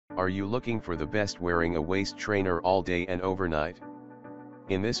Are you looking for the best wearing a waist trainer all day and overnight?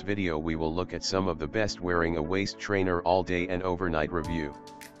 In this video we will look at some of the best wearing a waist trainer all day and overnight review.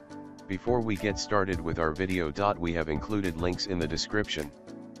 Before we get started with our video, we have included links in the description.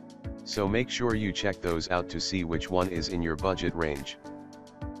 So make sure you check those out to see which one is in your budget range.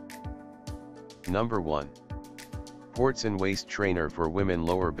 Number 1. Portzon Waist Trainer for Women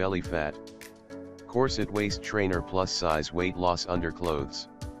Lower Belly Fat. Corset Waist Trainer Plus Size Weight Loss Underclothes.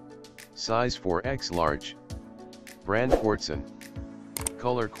 Size 4X Large. Brand Portzon.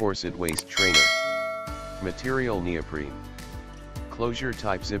 Color Corset Waist Trainer. Material Neoprene. Closure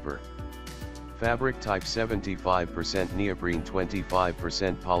Type Zipper. Fabric Type 75% neoprene,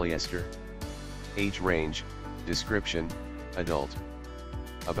 25% polyester. Age range, description, adult.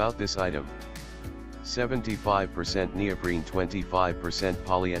 About this item. 75% neoprene, 25%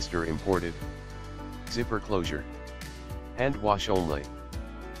 polyester, imported. Zipper closure. Hand wash only.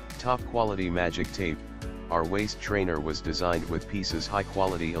 Top quality magic tape. Our waist trainer was designed with pieces high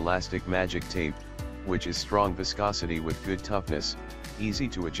quality elastic magic tape, which is strong viscosity with good toughness, easy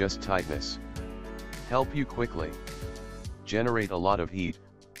to adjust tightness. Help you quickly generate a lot of heat,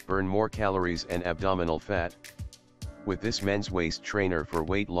 burn more calories and abdominal fat. With this men's waist trainer for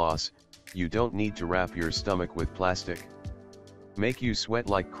weight loss, you don't need to wrap your stomach with plastic. Make you sweat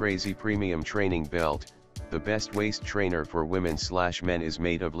like crazy. Premium training belt. The best waist trainer for women/men is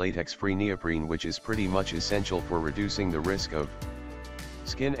made of latex-free neoprene, which is pretty much essential for reducing the risk of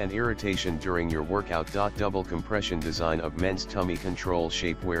skin and irritation during your workout. Double compression design of men's tummy control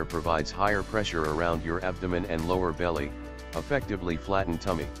shapewear provides higher pressure around your abdomen and lower belly, effectively flatten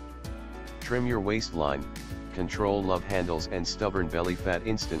tummy. Trim your waistline, control love handles and stubborn belly fat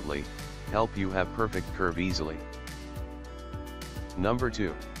instantly, help you have perfect curve easily. Number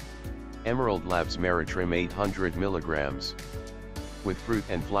 2. Emerald Labs Meratrim 800 mg. With fruit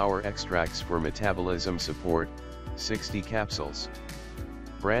and flower extracts for metabolism support, 60 capsules.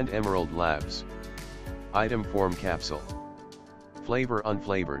 Brand Emerald Labs. Item form capsule. Flavor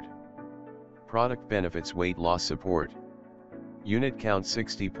unflavored. Product benefits weight loss support. Unit count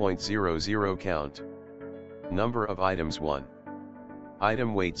 60.00 count. Number of items 1.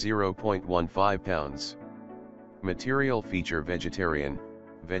 Item weight 0.15 pounds. Material feature vegetarian,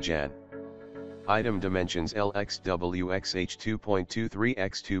 vegan. Item dimensions LXWXH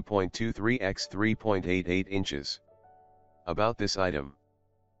 2.23x 2.23x 3.88 inches. About this item.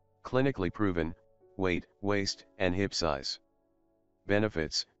 Clinically proven, weight, waist, and hip size.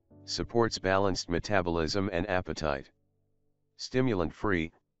 Benefits, supports balanced metabolism and appetite.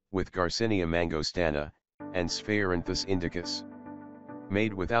 Stimulant-free, with Garcinia mangostana, and Sphaeranthus indicus.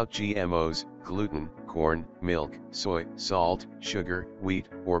 Made without GMOs, gluten, corn, milk, soy, salt, sugar, wheat,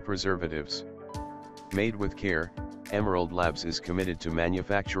 or preservatives. Made with care, Emerald Labs is committed to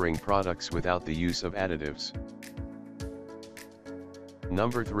manufacturing products without the use of additives.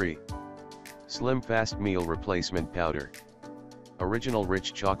 Number 3. SlimFast Meal Replacement Powder. Original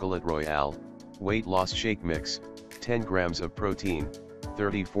Rich Chocolate Royale, Weight Loss Shake Mix, 10 grams of protein,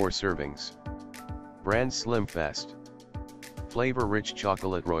 34 servings. Brand SlimFast. Flavor Rich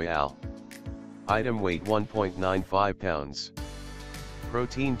Chocolate Royale. Item weight 1.95 pounds.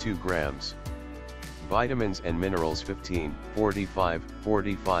 Protein 2 grams. Vitamins and minerals 15, 45,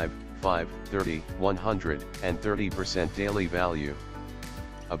 45, 5, 30, 100, and 30% daily value.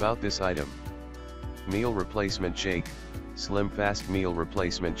 About this item. Meal Replacement Shake. SlimFast Meal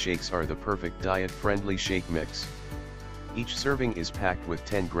Replacement Shakes are the perfect diet-friendly shake mix. Each serving is packed with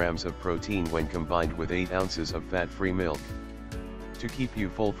 10 grams of protein when combined with 8 ounces of fat-free milk. To keep you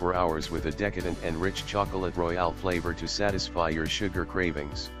full for hours with a decadent and rich chocolate royale flavor to satisfy your sugar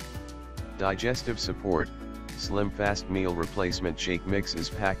cravings. Digestive support. SlimFast Meal Replacement Shake Mix is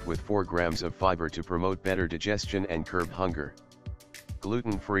packed with 4 grams of fiber to promote better digestion and curb hunger.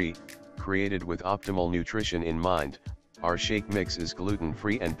 Gluten-free, created with optimal nutrition in mind, our shake mix is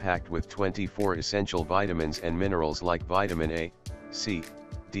gluten-free and packed with 24 essential vitamins and minerals like vitamin A, C,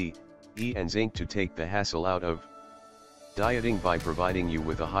 D, E and zinc to take the hassle out of dieting by providing you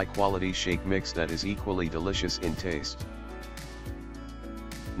with a high-quality shake mix that is equally delicious in taste.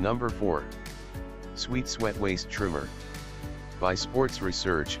 Number 4. Sweet Sweat Waist Trimmer. By Sports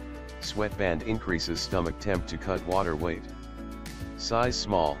Research, sweatband increases stomach temp to cut water weight. Size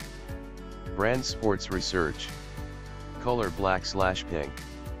small. Brand Sports Research. Color black/pink.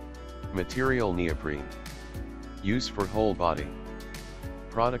 Material neoprene. Use for whole body.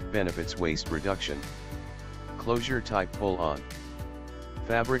 Product benefits waist reduction. Closure type pull-on.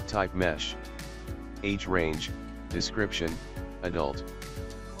 Fabric type mesh. Age range, description, adult.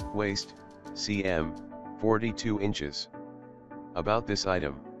 Waist, cm, 42 inches. About this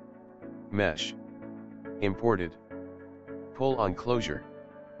item. Mesh. Imported. Pull-on closure.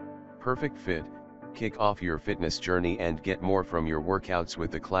 Perfect fit. Kick off your fitness journey and get more from your workouts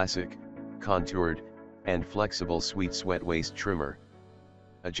with the classic, contoured, and flexible Sweet Sweat Waist Trimmer.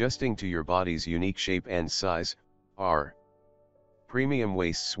 Adjusting to your body's unique shape and size. Our premium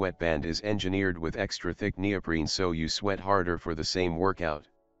waist sweatband is engineered with extra thick neoprene so you sweat harder for the same workout.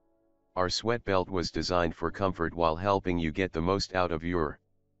 Our sweat belt was designed for comfort while helping you get the most out of your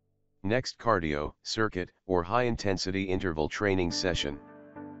next cardio, circuit, or high-intensity interval training session.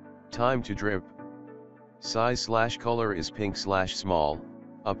 Time to drip. Size/color is pink/small,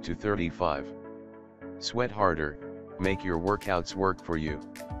 up to 35. Sweat harder, make your workouts work for you.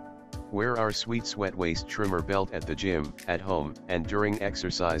 Wear our Sweet Sweat Waist Trimmer belt at the gym, at home, and during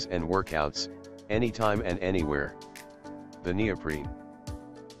exercise and workouts, anytime and anywhere. The neoprene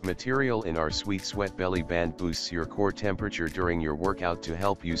material in our Sweet Sweat Belly Band boosts your core temperature during your workout to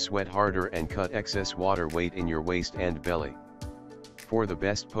help you sweat harder and cut excess water weight in your waist and belly. For the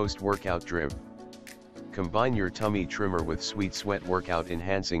best post-workout drip, combine your tummy trimmer with Sweet Sweat Workout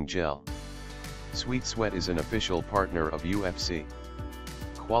Enhancing Gel. Sweet Sweat is an official partner of UFC.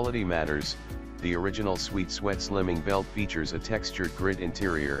 Quality matters. The original Sweet Sweat Slimming Belt features a textured grid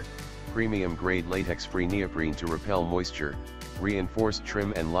interior, premium-grade latex-free neoprene to repel moisture, reinforced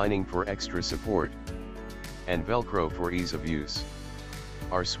trim and lining for extra support, and Velcro for ease of use.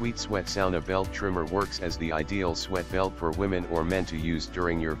 Our Sweet Sweat Sauna Belt Trimmer works as the ideal sweat belt for women or men to use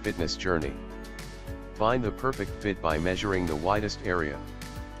during your fitness journey. Find the perfect fit by measuring the widest area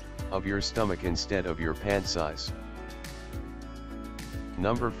of your stomach instead of your pant size.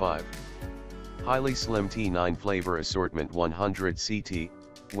 Number 5. Hyleys Slim T9 Flavor Assortment 100 CT,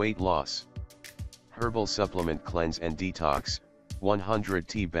 Weight Loss. Herbal Supplement Cleanse and Detox, 100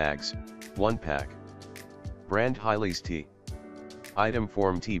 tea bags, 1 pack. Brand Hyleys Tea. Item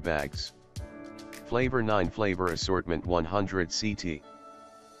form tea bags. Flavor 9 Flavor Assortment 100 CT.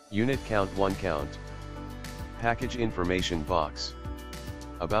 Unit count 1 count. Package information box.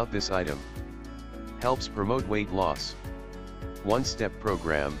 About this item. Helps promote weight loss. One-step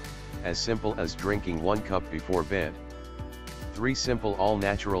program, as simple as drinking 1 cup before bed. 3 simple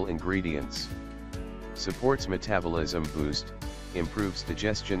all-natural ingredients. Supports metabolism boost, improves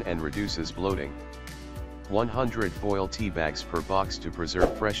digestion and reduces bloating. 100 foil tea bags per box to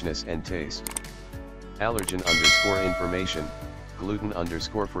preserve freshness and taste. Allergen_information,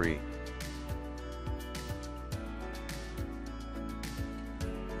 gluten_free.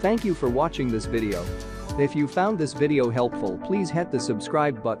 Thank you for watching this video. If you found this video helpful, please hit the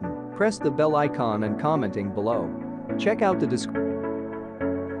subscribe button, press the bell icon and commenting below. Check out the description.